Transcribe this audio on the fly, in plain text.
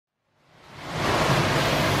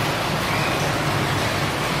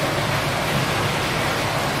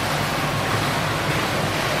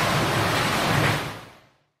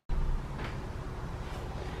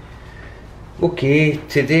Okay,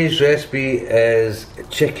 today's recipe is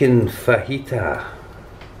chicken fajita,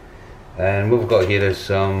 and what we've got here is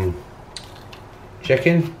some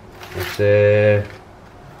chicken. It's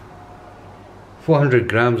 400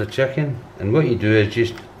 grams of chicken, and what you do is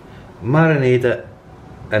just marinate it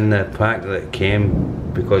in the pack that it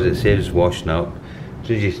came, because it saves washing up.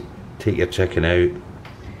 So you just take your chicken out,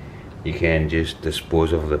 you can just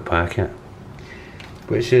dispose of the packet,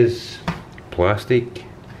 which is plastic,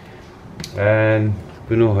 and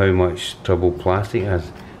we know how much trouble plastic has.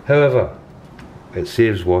 However, it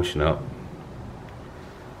saves washing up.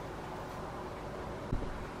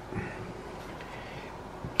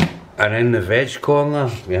 And in the veg corner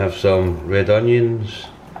we have some red onions,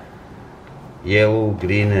 yellow,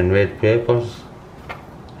 green and red peppers,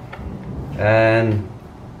 and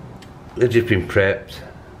they've just been prepped,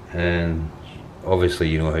 and obviously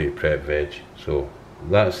you know how you prep veg, so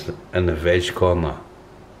that's in the veg corner.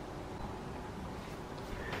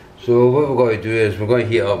 So what we're going to do is we're going to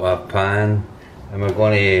heat up our pan, and we're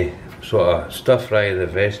going to sort of stir fry the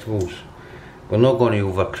vegetables. We're not going to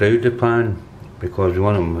overcrowd the pan because we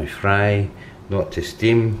want them to fry, not to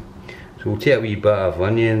steam. So we'll take a wee bit of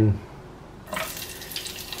onion,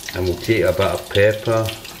 and we'll take a bit of pepper,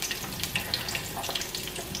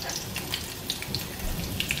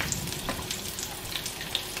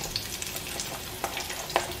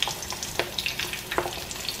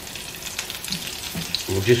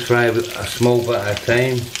 we'll just fry a small bit at a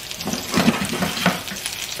time.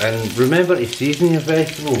 And remember to season your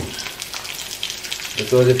vegetables,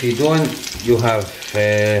 because if you don't, you'll have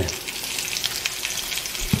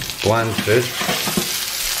bland food.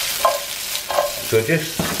 So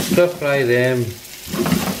just stir fry them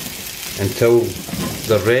until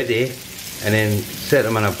they're ready, and then set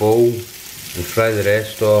them in a bowl and fry the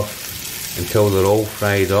rest off until they're all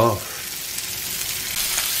fried off.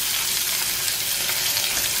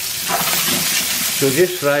 So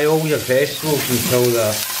just fry all your vegetables until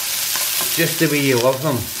they're just the way you love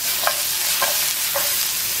them.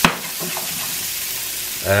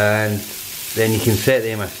 And then you can set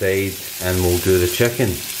them aside and we'll do the chicken.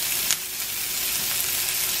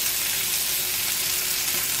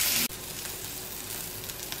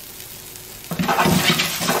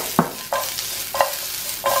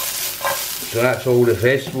 So that's all the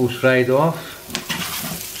vegetables fried off.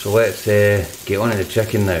 So let's get on to the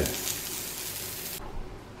chicken now.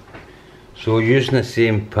 So using the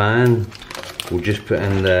same pan, we'll just put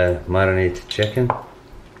in the marinated chicken.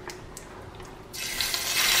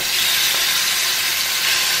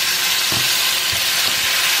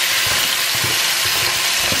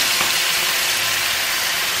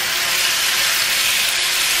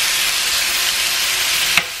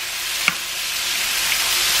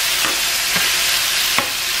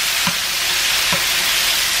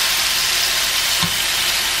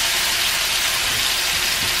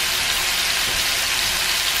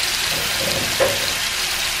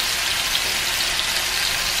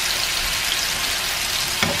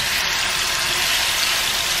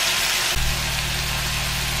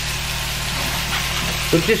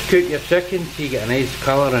 So just cook your chicken so you get a nice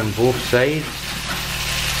colour on both sides,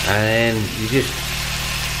 and then you just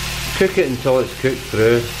cook it until it's cooked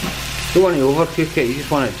through. Don't want to overcook it, you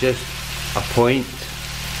just want it just a point.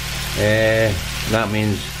 That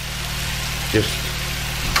means just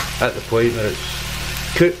at the point where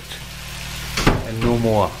it's cooked and no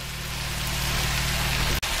more.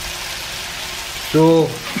 So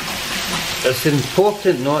it's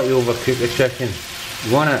important not to overcook the chicken.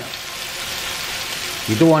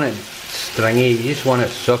 You don't want it stringy, you just want it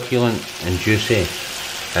succulent and juicy.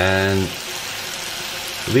 And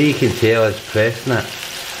the way you can tell is pressing it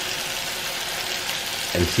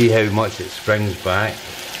and see how much it springs back.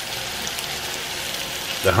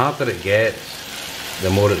 The harder it gets, the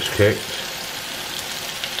more it's cooked.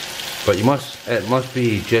 But it must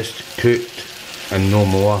be just cooked and no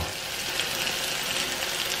more.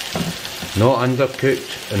 Not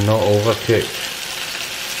undercooked and not overcooked.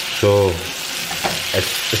 So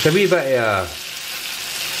it's a wee bit of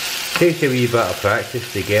takes a wee bit of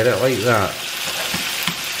practice to get it like that.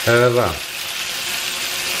 However,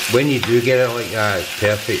 when you do get it like that, it's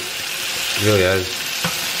perfect. It really is.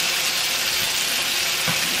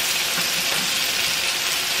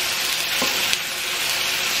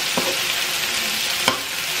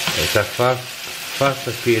 It's a far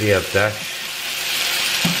superior dish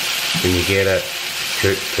when you get it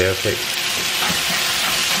cooked perfect.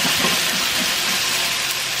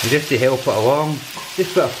 And just to help it along,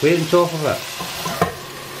 just put a plate on top of it,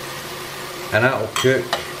 and that'll cook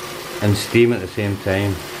and steam at the same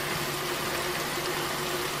time.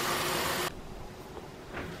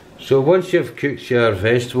 So once you've cooked your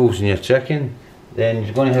vegetables and your chicken, then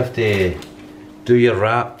you're going to have to do your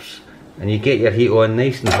wraps, and you get your heat on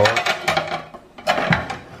nice and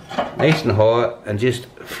hot, and just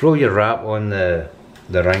throw your wrap on the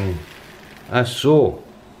ring, as so,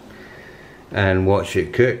 and watch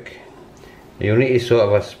it cook. You'll need to sort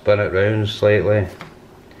of spin it round slightly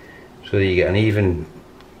so that you get an even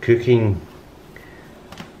cooking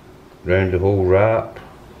round the whole wrap.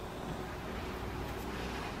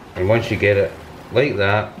 And once you get it like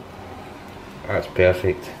that, that's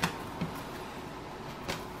perfect.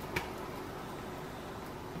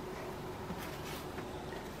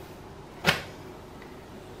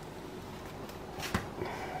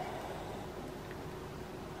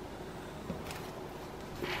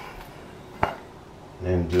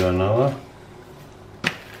 Then do another.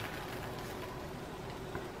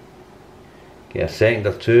 Get a second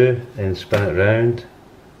or two, then spin it round.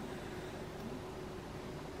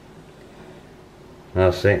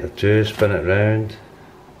 Another second or two, spin it round.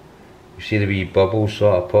 You see the wee bubbles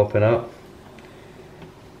sort of popping up.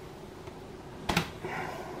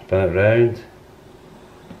 Spin it round.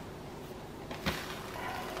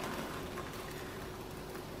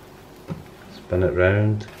 Spin it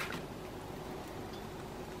round.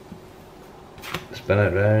 Spin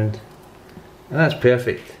it round. And that's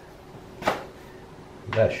perfect.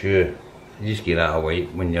 That's you. You just get that away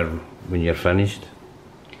when you're finished.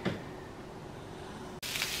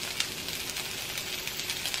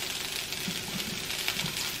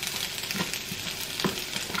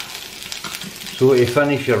 So to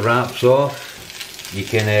finish your wraps off, you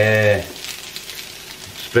can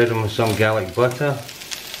spread them with some garlic butter.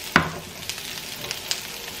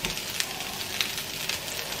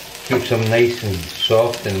 Cook them nice and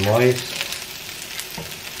soft and moist.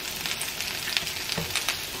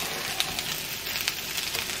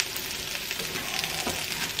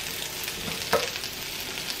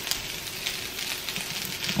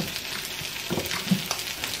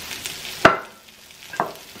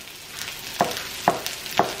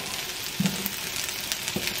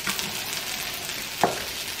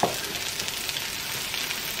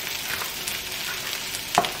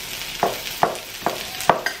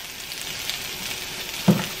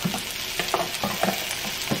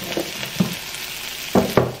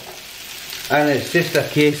 And it's just a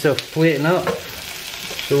case of plating up.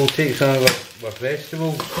 So we'll take some of our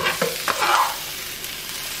vegetables,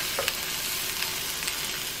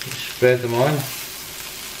 spread them on,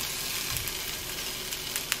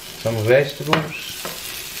 some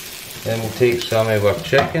vegetables, then we'll take some of our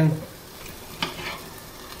chicken,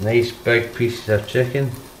 nice big pieces of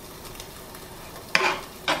chicken.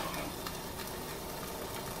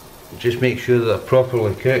 Just make sure that they're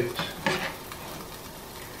properly cooked.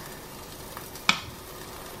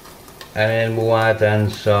 And then we'll add in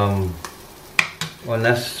some, on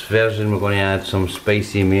this version we're going to add some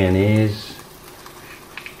spicy mayonnaise.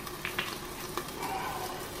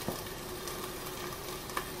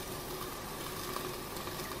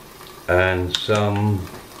 And some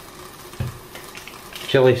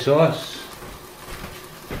chili sauce.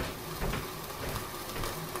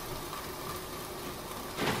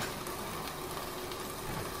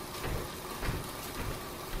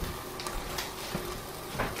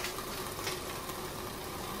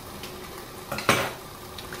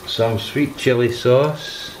 Some sweet chili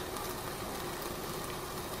sauce,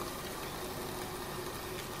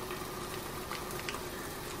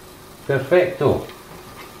 perfecto.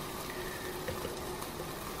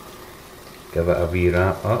 Give it a wee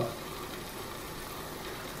wrap up.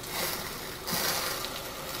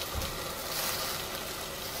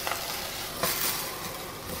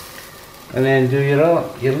 And then do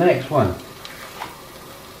your next one.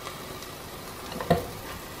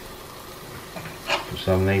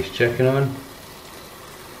 Some nice chicken on.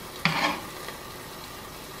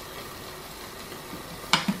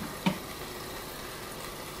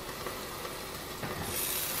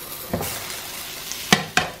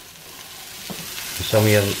 Some of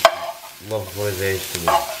your lovely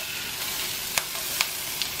vegetables.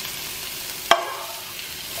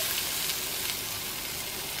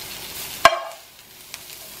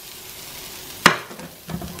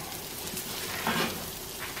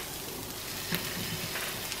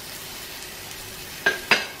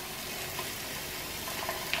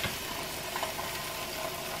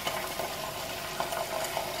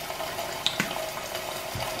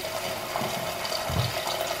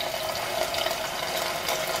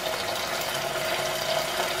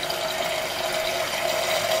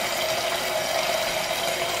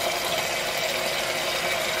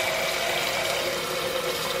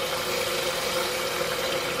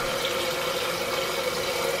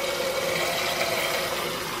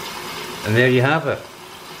 And there you have it.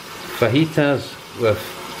 Fajitas with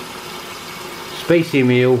spicy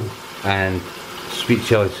meal and sweet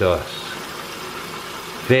chili sauce.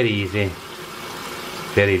 Very easy,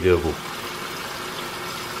 very doable.